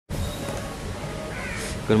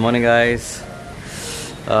Good morning guys.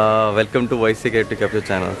 Welcome to YCA Creative Capture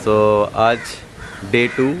channel. So आज day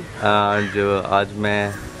 2 and आज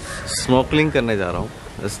मैं snorkeling करने जा रहा हूँ.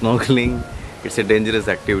 Snorkeling it's a dangerous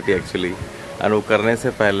activity actually. And वो करने से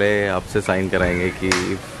पहले आपसे साइन कराएंगे कि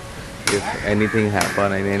if anything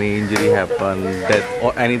happen, any injury happen, death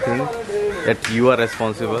or anything, that you are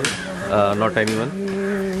responsible, not anyone.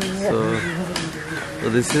 So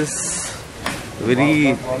this is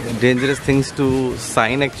very dangerous things to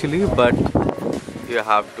sign actually, but you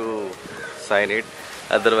have to sign it,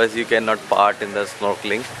 otherwise you cannot part in the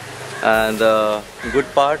snorkeling. And the good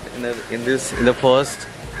part in the first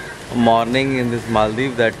morning in this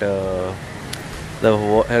Maldives that the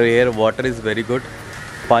air water is very good.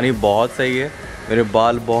 पानी बहुत सही है. मेरे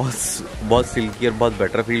बाल बहुत silkie और बहुत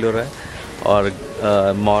better feel हो रहा है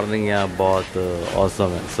और मॉर्निंग यहाँ बहुत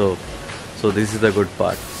ऑसम है. So this is the good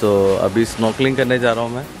part. So अभी स्नॉकलिंग करने जा रहा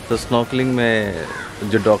हूँ मैं. तो स्नॉकलिंग में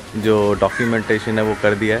जो डॉक्यूमेंटेशन है वो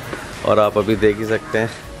कर दिया है और आप अभी देख ही सकते हैं.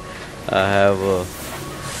 I have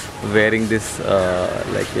wearing this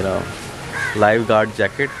like you know life guard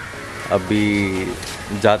jacket. अभी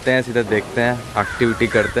जाते हैं, सीधा देखते हैं, एक्टिविटी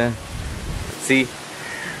करते हैं. सी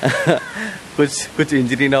कुछ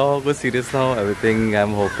इंजरी ना हो, कुछ सीरियस ना हो. Everything I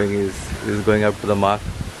am hoping is going up to the mark.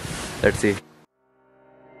 Let's see.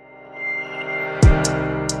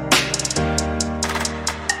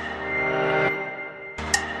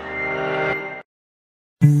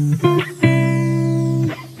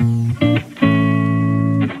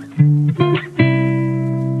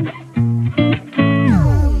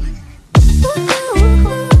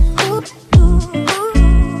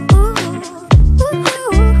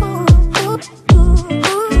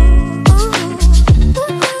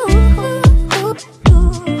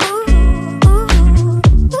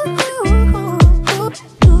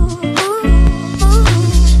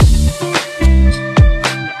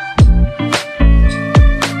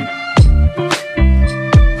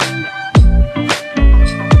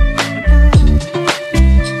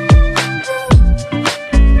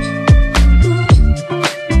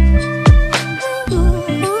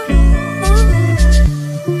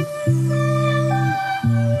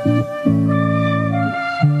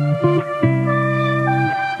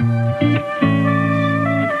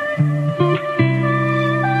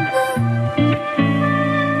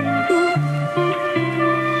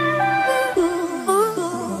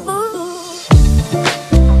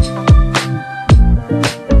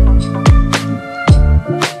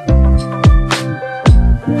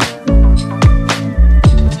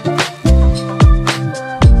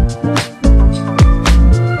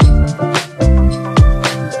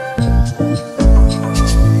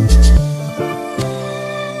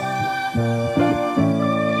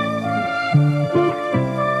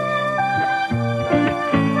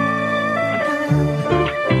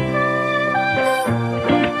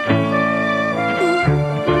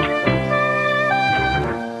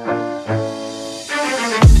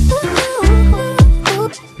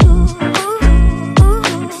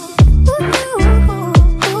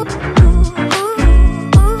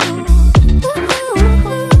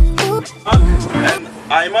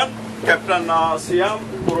 Captain Siam,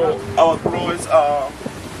 our crew is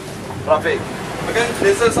Rafiq. Okay,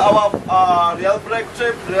 this is our real break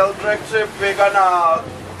trip. We're gonna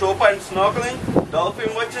 2-point snorkeling,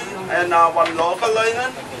 dolphin watching, and one local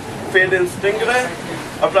island, feeding stingray.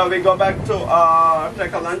 After we go back to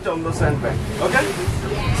take a lunch on the sandbank. Okay,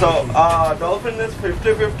 so dolphin is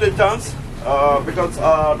 50-50 chance because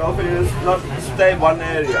dolphin is not stay one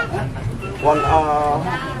area, one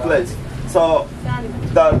place. So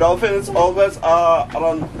the dolphins always are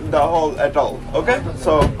around the whole atoll. Okay,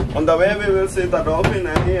 so on the way we will see the dolphin in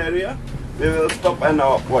any area. We will stop and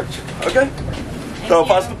watch. Okay, so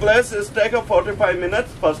first place is take a 45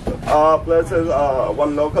 minutes. First place is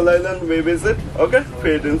one local island we visit. Okay,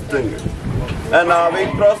 feed in stingray, and we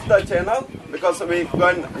cross the channel because we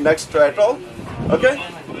going next to atoll. Okay,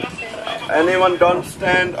 anyone don't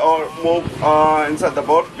stand or move inside the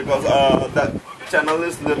boat because the channel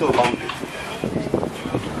is little bumpy.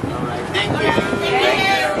 Thank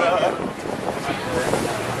you.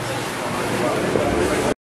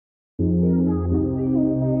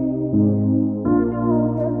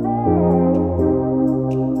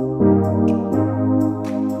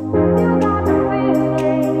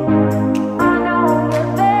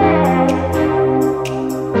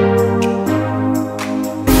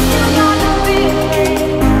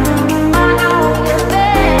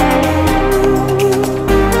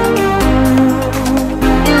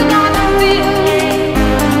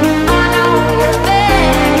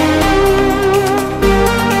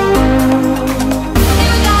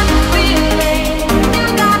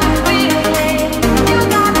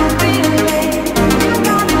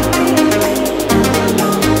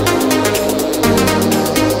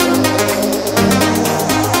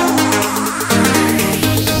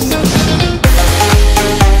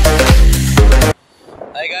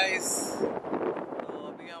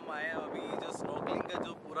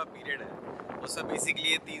 Period है उसमें basically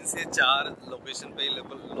ये 3 से 4 location पे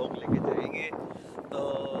लोग लेके जाएंगे। तो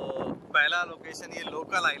पहला लोकेशन ये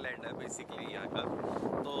लोकल आइलैंड है बेसिकली यहाँ का,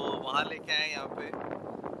 तो वहाँ लेके आए यहाँ पे।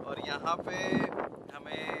 और यहाँ पे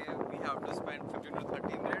हमें we have to spend 15 to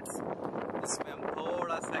 30 minutes, इसमें हम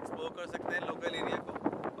थोड़ा सा एक्सप्लोर कर सकते हैं लोकल एरिया को।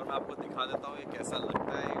 और मैं आपको दिखा देता हूँ ये कैसा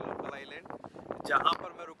लगता है ये लोकल आइलैंड। जहाँ पर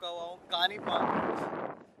मैं रुका हुआ हूँ कानी पाल्म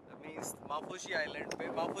मीन्स माफुशी आइलैंड पे।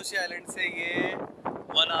 माफुशी आइलैंड से ये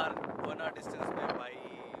 1 आवर डिस्टेंस पे by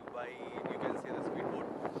you can see the speed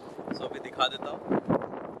boat. सो अभी दिखा देता हूँ।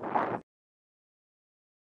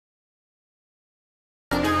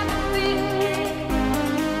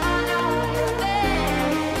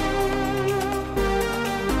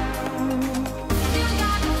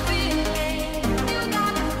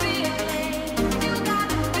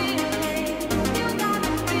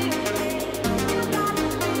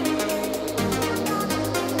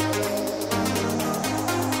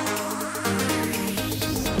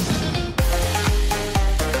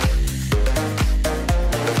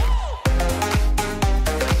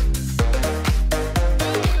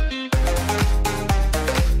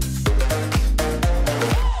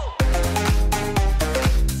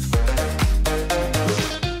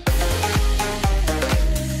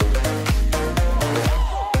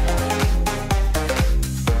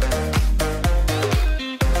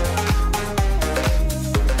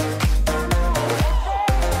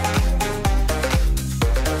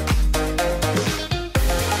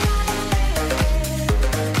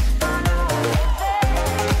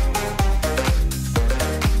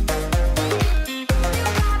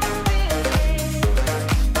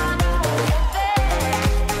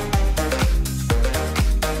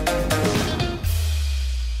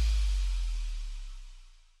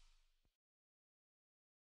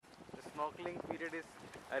 Snorkelling period is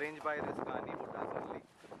arrange by this कानी होटल ओनली।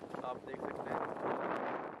 आप देख सकते हैं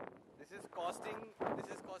this is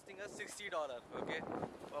costing us $60, okay,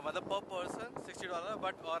 मतलब पर पर्सन $60।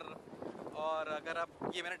 बट और अगर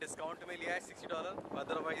आप ये मैंने डिस्काउंट में लिया है $60,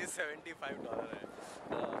 अदरवाइज $75 है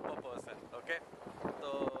पर पर्सन, ओके।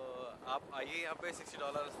 तो आप आइए यहाँ पे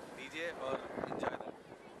 $60 दीजिए और इंजॉय दैट।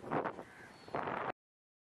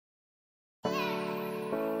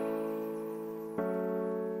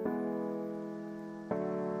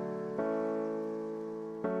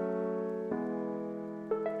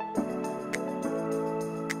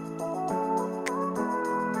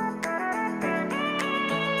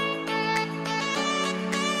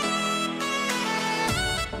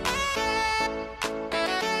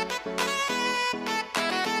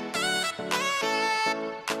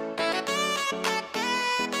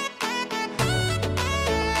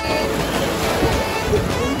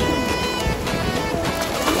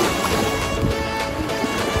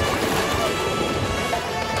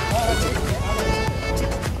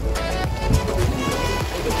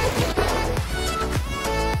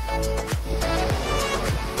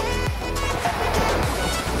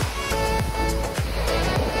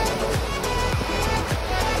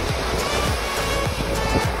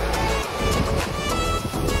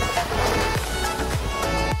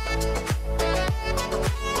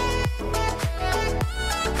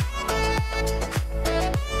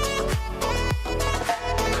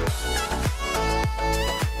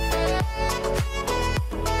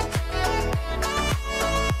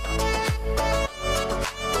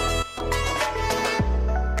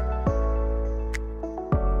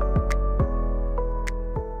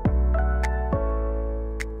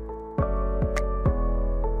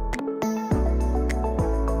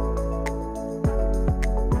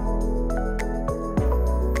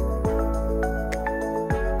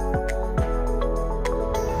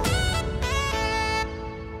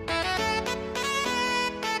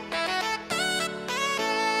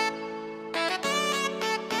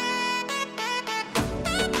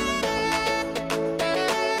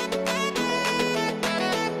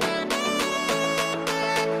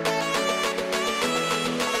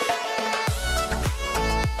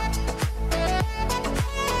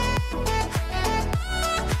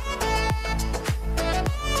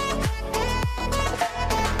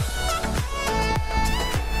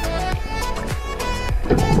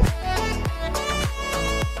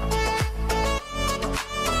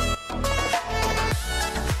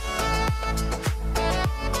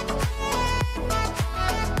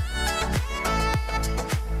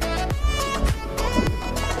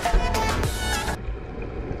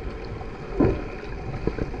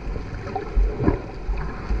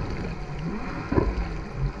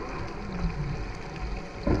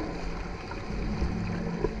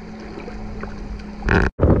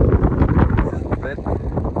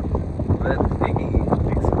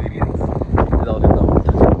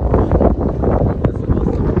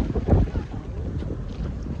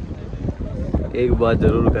 बात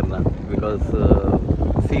ज़रूर करना, बिकॉज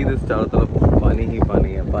सी दिस, चारों तरफ पानी ही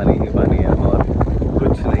पानी है, पानी ही पानी है और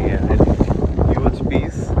कुछ नहीं है। And huge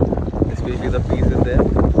piece, specially the piece is there,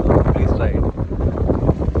 please try it.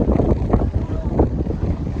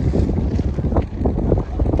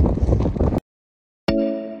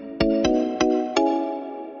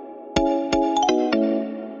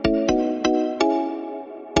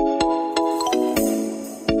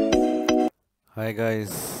 Hi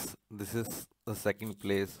guys, this is the second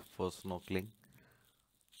place for snorkeling.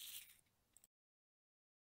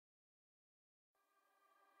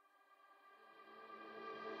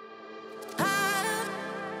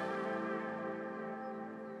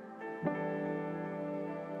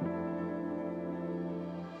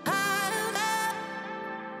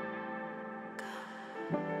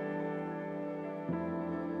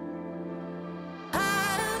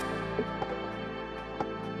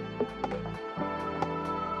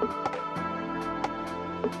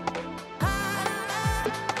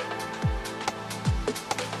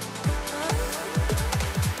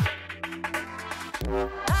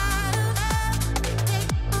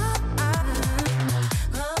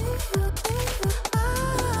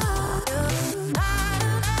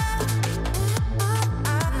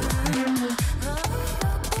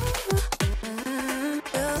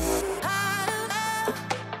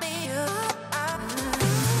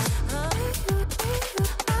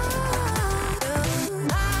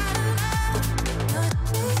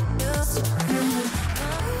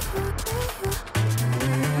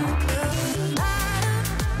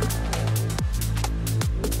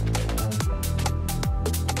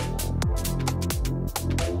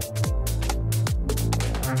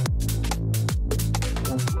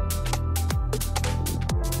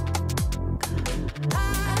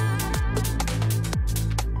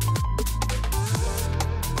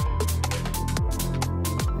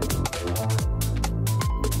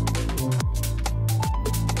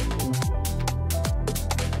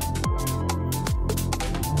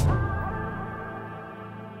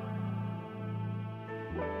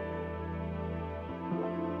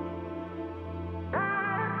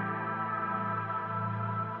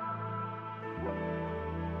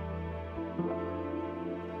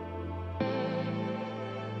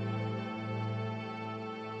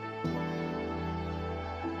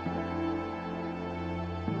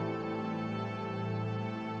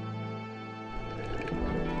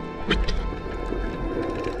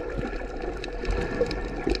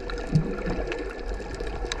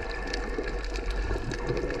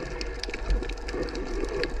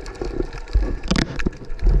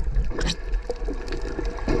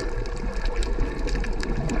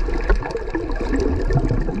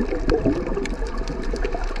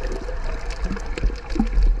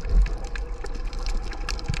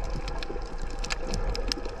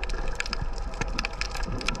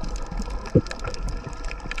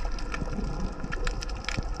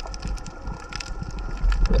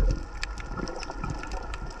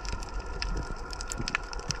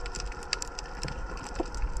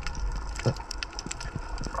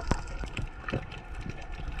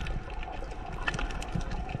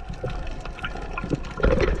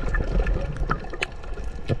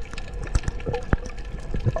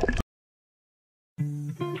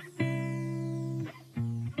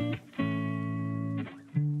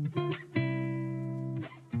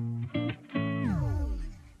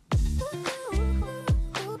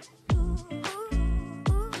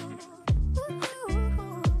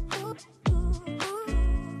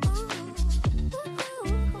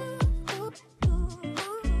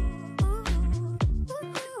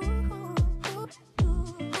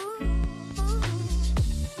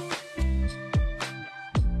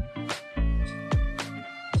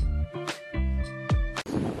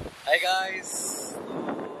 Hi guys, तो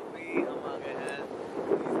अभी हम आ गए हैं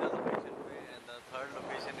तीसरा लोकेशन पे and the third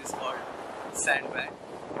location is called sandbag.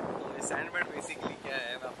 तो ये सैंडबैग बेसिकली क्या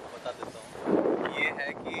है मैं आपको बता देता हूँ। ये है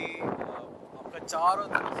कि आपका चारों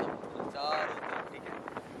तरफ ठीक है,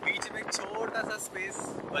 बीच में एक छोटा सा स्पेस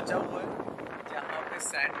बचा हुआ है जहाँ पे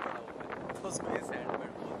सैंड पड़ा हुआ है, तो उसको ये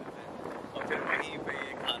सैंडबैग बोल देते हैं। और फिर वहीं पे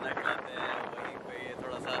ये खाना खिलाते हैं, वहीं पे ये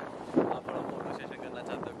थोड़ा सा आप थोड़ा फोटो सेशन करना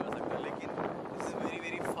चाहते हो कर सकते हो, लेकिन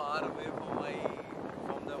very far away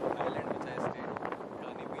from the island which I stayed,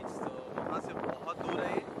 KAANI beach. तो वहाँ से बहुत दूर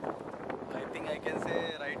है। I think I can say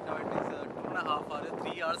right now it is 2.5 hours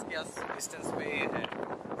 3 hours के डिस्टेंस पे ये है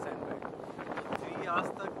सैंडबैग। तो 3 hours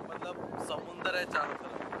तक मतलब समुंदर है चारों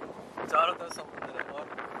तरफ समुंदर है। और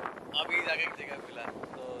अभी जाके एक जगह मिला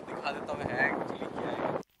तो दिखा देता हूँ है एक्चुअली क्या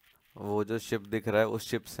है। वो जो शिप दिख रहा है उस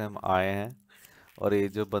शिप से हम आए हैं, और ये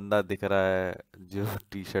जो बंदा दिख रहा है जो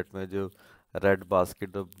टी शर्ट में जो रेड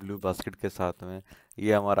बास्केट और ब्लू बास्केट के साथ में।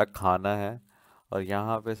 ये हमारा खाना है, और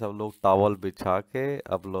यहाँ पे सब लोग टॉवल बिछा के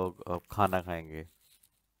अब लोग अब खाना खाएंगे।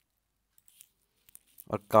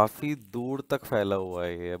 और काफी दूर तक फैला हुआ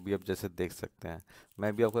है ये, अभी आप जैसे देख सकते हैं।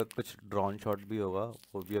 मैं भी आपको कुछ ड्रोन शॉट भी होगा,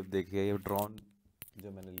 वो भी आप देखिए। ये ड्रोन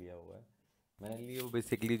जो मैंने लिया हुआ है, मैंने लिए वो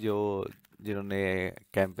बेसिकली जो जिन्होंने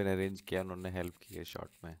कैंपेन अरेंज किया उन्होंने हेल्प की है शॉट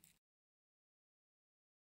में।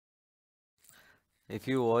 If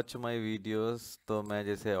you watch my videos, तो मैं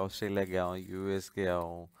जैसे ऑस्ट्रेलिया गया हूँ, यूएस गया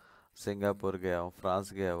हूँ, सिंगापुर गया हूँ,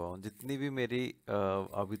 फ्रांस गया हुआ हूँ। जितनी भी मेरी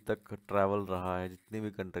अभी तक ट्रैवल रहा है जितनी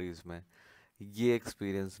भी कंट्रीज़ में, ये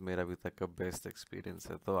एक्सपीरियंस मेरा अभी तक का बेस्ट एक्सपीरियंस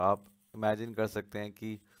है। तो आप इमेजिन कर सकते हैं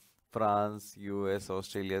कि फ्रांस, यूएस,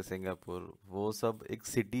 ऑस्ट्रेलिया, सिंगापुर, वो सब एक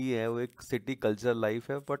सिटी है, वो एक सिटी कल्चर लाइफ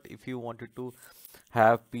है। But if you wanted to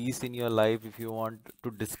have peace in your life, if you want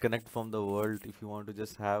to disconnect from the world, if you want to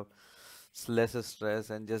just have less stress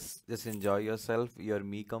and just enjoy yourself, your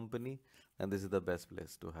me company, and this is the best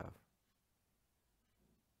place to have.